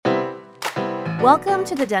Welcome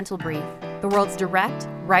to The Dental Brief, the world's direct,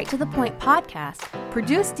 right-to-the-point podcast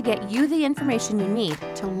produced to get you the information you need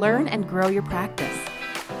to learn and grow your practice.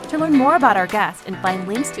 To learn more about our guests and find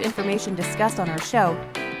links to information discussed on our show,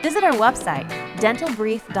 visit our website,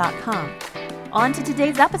 dentalbrief.com. On to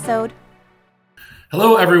today's episode.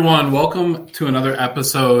 Hello, everyone. Welcome to another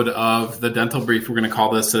episode of The Dental Brief. We're going to call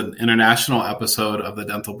this an international episode of The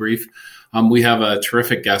Dental Brief. We have a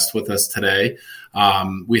terrific guest with us today.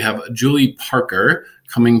 We have Julie Parker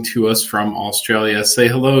coming to us from Australia. Say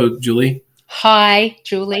hello, Julie. Hi,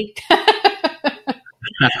 Julie.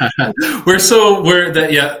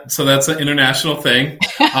 So that's an international thing.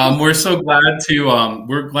 We're so glad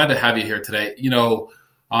to have you here today.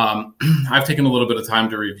 I've taken a little bit of time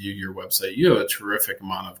to review your website. You have a terrific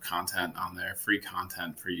amount of content on there, free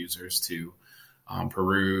content for users to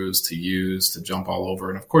peruse, to use, to jump all over.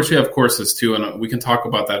 And of course, you have courses too, and we can talk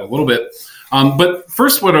about that a little bit. But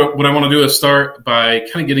first, what I want to do is start by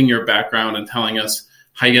kind of getting your background and telling us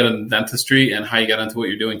how you got into dentistry and how you got into what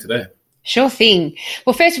you're doing today. Sure thing.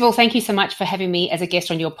 Well, first of all, thank you so much for having me as a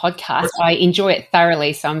guest on your podcast. I enjoy it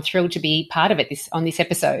thoroughly, so I'm thrilled to be part of it on this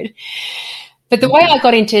episode. But the way I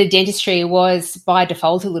got into dentistry was by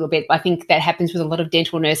default a little bit. I think that happens with a lot of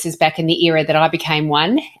dental nurses back in the era that I became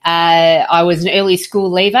one. I was an early school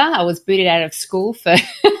leaver. I was booted out of school for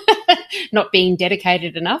not being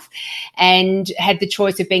dedicated enough and had the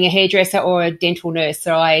choice of being a hairdresser or a dental nurse.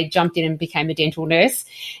 So I jumped in and became a dental nurse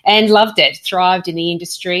and loved it, thrived in the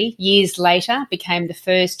industry. Years later, became the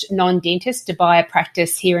first non-dentist to buy a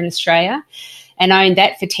practice here in Australia and owned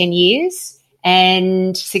that for 10 years.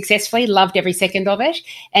 And successfully loved every second of it,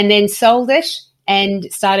 and then sold it and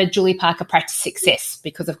started Julie Parker Practice Success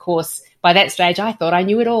because, of course, by that stage I thought I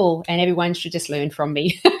knew it all and everyone should just learn from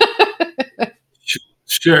me.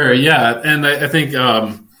 Sure, yeah. And I think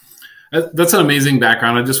that's an amazing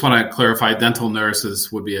background. I just want to clarify, dental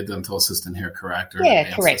nurses would be a dental assistant here, correct? Or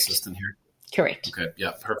yeah, correct. Assistant here. Correct. Okay,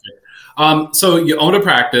 yeah, perfect. So you own a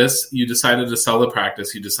practice, you decided to sell the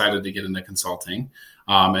practice, you decided to get into consulting,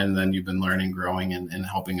 and then you've been learning, growing, and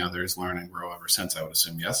helping others learn and grow ever since, I would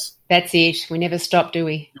assume, yes? That's it. We never stop, do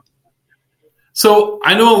we? So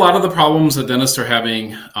I know a lot of the problems that dentists are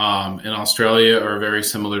having in Australia are very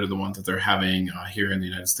similar to the ones that they're having here in the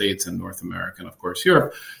United States and North America and, of course,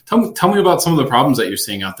 Europe. Tell me about some of the problems that you're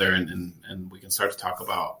seeing out there, and we can start to talk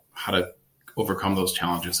about how to overcome those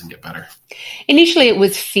challenges and get better. Initially, it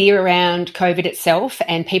was fear around COVID itself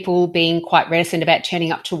and people being quite reticent about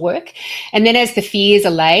turning up to work. And then as the fears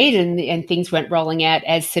allayed and things weren't rolling out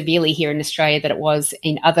as severely here in Australia that it was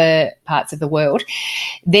in other parts of the world,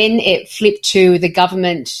 then it flipped to the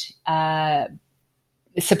government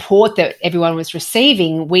support that everyone was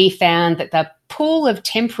receiving. We found that the pool of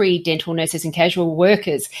temporary dental nurses and casual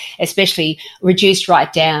workers especially reduced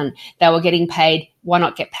right down. They were getting paid. Why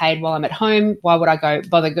not get paid while I'm at home? Why would I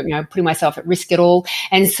bother putting myself at risk at all?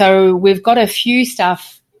 And so we've got a few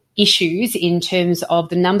staff issues in terms of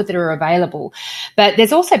the number that are available. But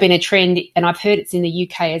there's also been a trend, and I've heard it's in the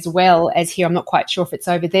UK as well as here, I'm not quite sure if it's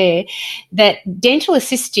over there, that dental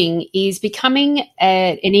assisting is becoming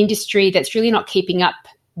an industry that's really not keeping up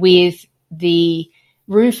with the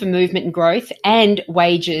room for movement and growth and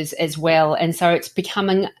wages as well. And so it's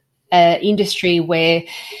becoming an industry where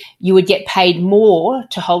you would get paid more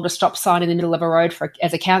to hold a stop sign in the middle of a road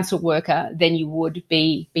as a council worker than you would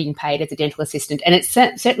be being paid as a dental assistant. And it's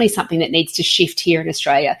certainly something that needs to shift here in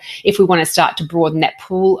Australia if we want to start to broaden that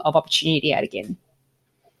pool of opportunity out again.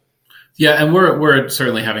 Yeah, and we're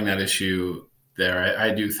certainly having that issue there.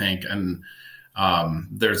 I do think, and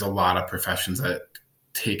there's a lot of professions that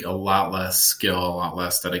take a lot less skill, a lot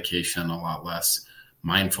less dedication, a lot less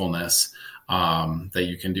mindfulness that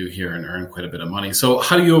you can do here and earn quite a bit of money. So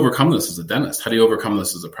how do you overcome this as a dentist? How do you overcome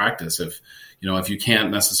this as a practice? If you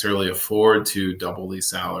can't necessarily afford to double these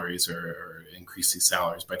salaries or increase these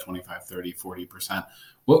salaries by 25, 30, 40%,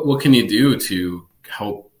 what can you do to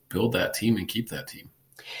help build that team and keep that team?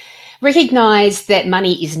 Recognise that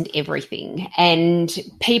money isn't everything, and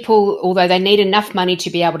people, although they need enough money to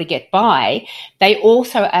be able to get by, they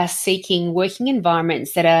also are seeking working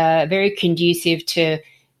environments that are very conducive to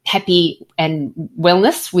happy and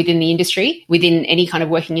wellness within the industry, within any kind of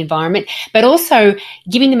working environment, but also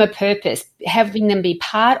giving them a purpose, having them be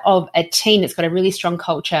part of a team that's got a really strong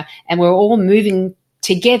culture, and we're all moving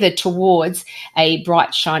together towards a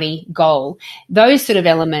bright, shiny goal. Those sort of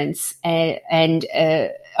elements and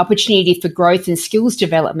opportunity for growth and skills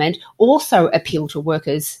development also appeal to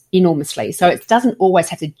workers enormously. So it doesn't always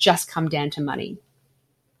have to just come down to money.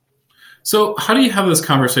 So how do you have this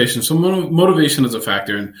conversation? So motivation is a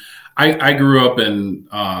factor. And I grew up in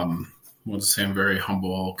say I'm very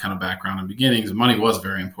humble kind of background and beginnings. Money was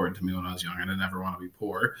very important to me when I was young. I didn't ever want to be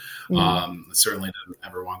poor. Certainly didn't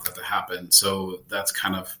ever want that to happen. So that's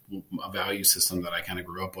kind of a value system that I kind of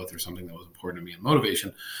grew up with, or something that was important to me in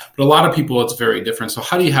motivation. But a lot of people, it's very different. So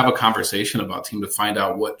how do you have a conversation about team to find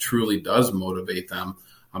out what truly does motivate them,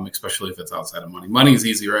 especially if it's outside of money? Money is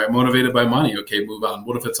easy, right? Motivated by money. Okay, move on.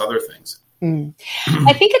 What if it's other things?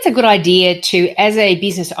 I think it's a good idea to, as a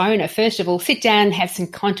business owner, first of all, sit down and have some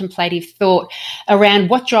contemplative thought around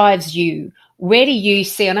what drives you. Where do you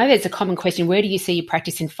see, I know there's a common question, where do you see your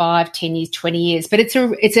practice in 5, 10 years, 20 years? But it's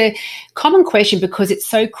a common question because it's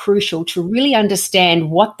so crucial to really understand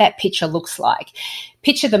what that picture looks like.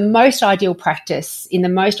 Picture the most ideal practice in the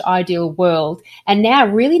most ideal world, and now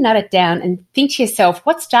really nut it down and think to yourself,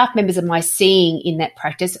 what staff members am I seeing in that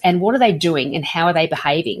practice, and what are they doing and how are they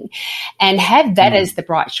behaving? And have that as the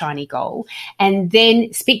bright, shiny goal. And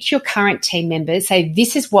then speak to your current team members, say,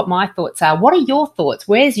 this is what my thoughts are. What are your thoughts?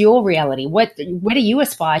 Where's your reality? Where do you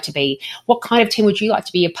aspire to be? What kind of team would you like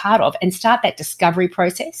to be a part of? And start that discovery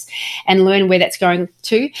process and learn where that's going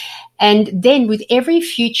to. And then with every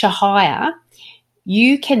future hire,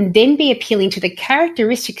 you can then be appealing to the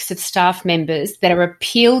characteristics of staff members that are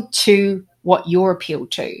appealed to what you're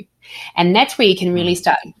appealed to. And that's where you can really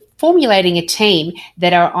start formulating a team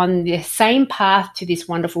that are on the same path to this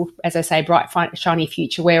wonderful, as I say, bright, shiny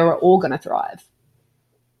future where we're all going to thrive.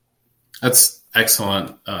 That's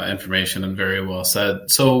excellent information and very well said.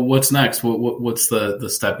 So what's next? What's the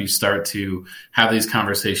step? You start to have these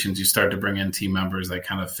conversations. You start to bring in team members that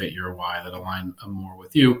kind of fit your why, that align more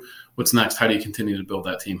with you. What's next? How do you continue to build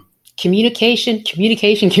that team? Communication.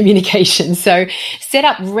 So set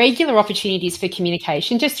up regular opportunities for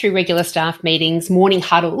communication just through regular staff meetings, morning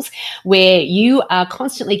huddles, where you are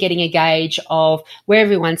constantly getting a gauge of where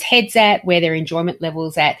everyone's head's at, where their enjoyment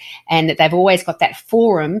level's at, and that they've always got that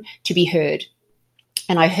forum to be heard.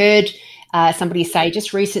 And I heard somebody say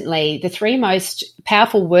just recently, the 3 most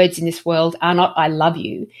powerful words in this world are not I love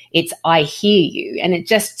you, it's I hear you. And it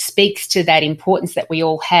just speaks to that importance that we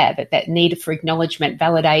all have, that need for acknowledgement,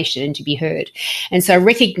 validation, and to be heard. And so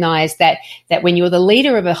recognize that when you're the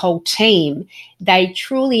leader of a whole team, they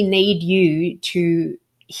truly need you to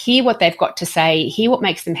hear what they've got to say, hear what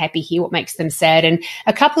makes them happy, hear what makes them sad. And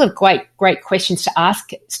a couple of great questions to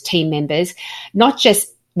ask team members, not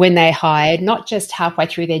just when they hired, not just halfway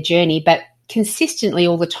through their journey, but consistently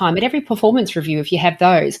all the time at every performance review, if you have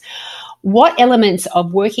those. What elements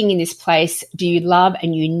of working in this place do you love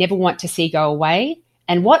and you never want to see go away?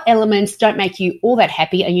 And what elements don't make you all that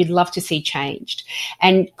happy and you'd love to see changed?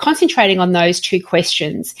 And concentrating on those 2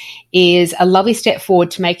 questions is a lovely step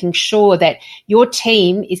forward to making sure that your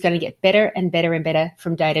team is going to get better and better and better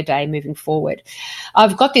from day to day moving forward.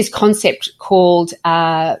 I've got this concept called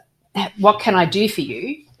what can I do for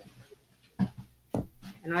you?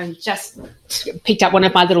 And I've just picked up one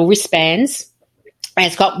of my little wristbands, and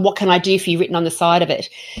it's got what can I do for you written on the side of it.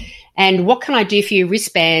 And what can I do for you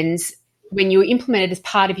wristbands, when you implement it as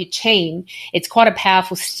part of your team, it's quite a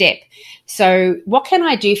powerful step. So what can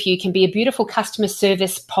I do for you can be a beautiful customer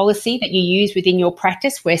service policy that you use within your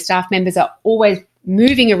practice, where staff members are always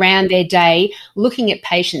moving around their day, looking at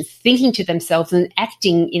patients, thinking to themselves and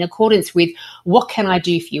acting in accordance with what can I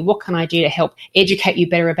do for you? What can I do to help educate you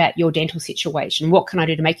better about your dental situation? What can I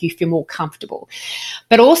do to make you feel more comfortable?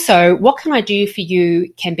 But also, what can I do for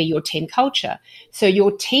you can be your team culture. So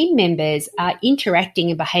your team members are interacting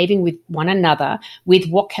and behaving with one another with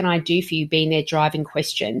what can I do for you being their driving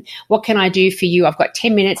question. What can I do for you? I've got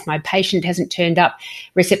 10 minutes. My patient hasn't turned up.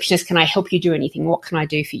 Receptionist, can I help you do anything? What can I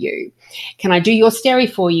do for you? Can I do your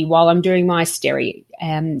steri for you while I'm doing my steri?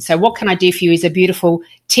 So what can I do for you is a beautiful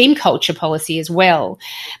team culture policy as well,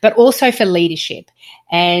 but also for leadership.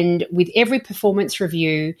 And with every performance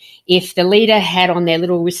review, if the leader had on their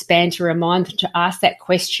little wristband to remind them to ask that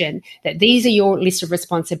question, that these are your list of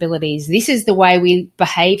responsibilities, this is the way we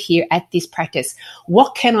behave here at this practice.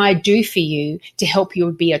 What can I do for you to help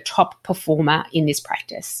you be a top performer in this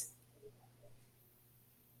practice?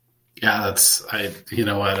 Yeah, you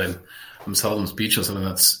know what, I'm seldom speechless. I mean,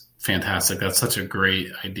 that's fantastic. That's such a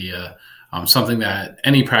great idea. Something that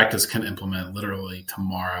any practice can implement literally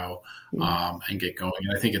tomorrow and get going.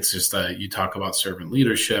 And I think it's just that you talk about servant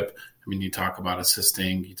leadership. I mean, you talk about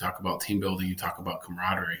assisting, you talk about team building, you talk about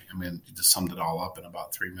camaraderie. I mean, you just summed it all up in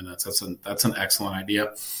about 3 minutes. That's an excellent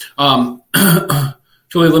idea.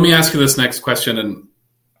 Julie, let me ask you this next question. And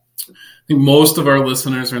I think most of our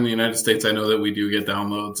listeners are in the United States. I know that we do get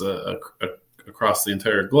downloads across the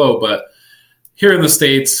entire globe, but here in the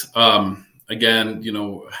States, again,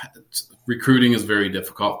 recruiting is very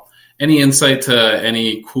difficult. Any insight to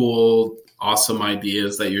any cool awesome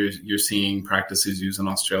ideas that you're seeing practices use in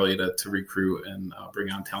Australia to recruit and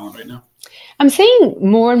bring on talent right now? I'm seeing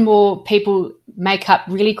more and more people make up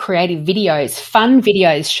really creative videos, fun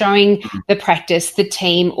videos showing the practice, the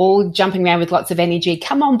team, all jumping around with lots of energy.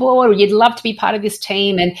 Come on board, or you'd love to be part of this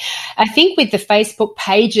team. And I think with the Facebook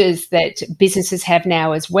pages that businesses have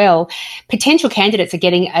now as well, potential candidates are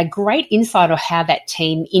getting a great insight of how that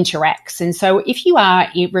team interacts. And so if you are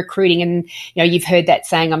recruiting, and you've heard that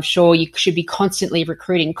saying, I'm sure you should be constantly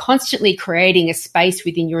recruiting, constantly creating a space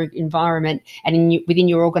within your environment and within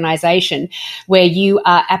your organization where you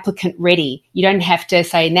are applicant ready. You don't have to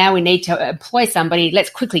say, now we need to employ somebody. Let's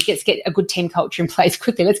get a good team culture in place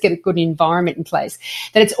quickly. Let's get a good environment in place.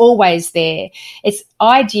 That it's always there. It's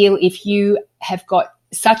ideal if you have got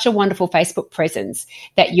such a wonderful Facebook presence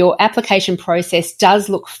that your application process does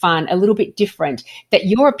look fun, a little bit different, that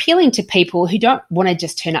you're appealing to people who don't want to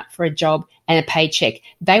just turn up for a job and a paycheck.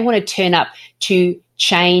 They want to turn up to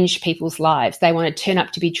change people's lives. They want to turn up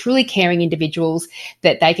to be truly caring individuals,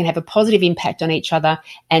 that they can have a positive impact on each other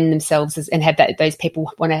and themselves, and have those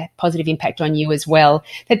people want a positive impact on you as well,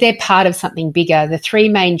 that they're part of something bigger. The three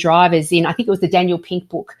main drivers I think it was the Daniel Pink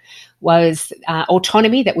book, was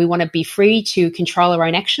autonomy, that we want to be free to control our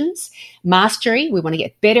own actions. Mastery, we want to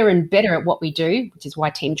get better and better at what we do, which is why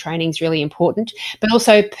team training is really important. But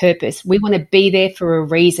also purpose. We want to be there for a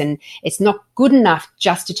reason. It's not good enough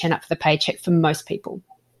just to turn up for the paycheck for most people.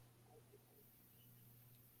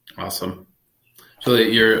 Awesome.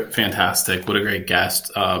 Julie, you're fantastic. What a great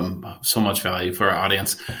guest. So much value for our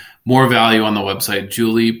audience. More value on the website,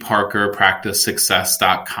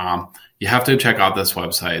 julieparkerpracticesuccess.com. You have to check out this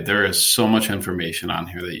website. There is so much information on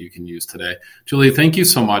here that you can use today. Julie, thank you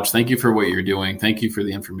so much. Thank you for what you're doing. Thank you for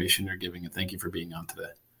the information you're giving, and thank you for being on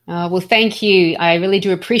today. Well, thank you. I really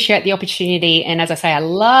do appreciate the opportunity. And as I say, I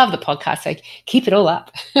love the podcast, so keep it all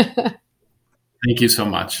up. Thank you so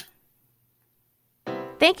much.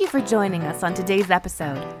 Thank you for joining us on today's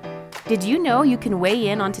episode. Did you know you can weigh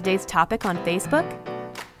in on today's topic on Facebook?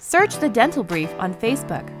 Search The Dental Brief on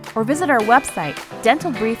Facebook or visit our website,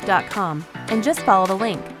 dentalbrief.com, and just follow the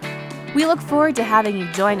link. We look forward to having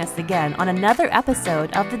you join us again on another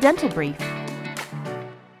episode of The Dental Brief.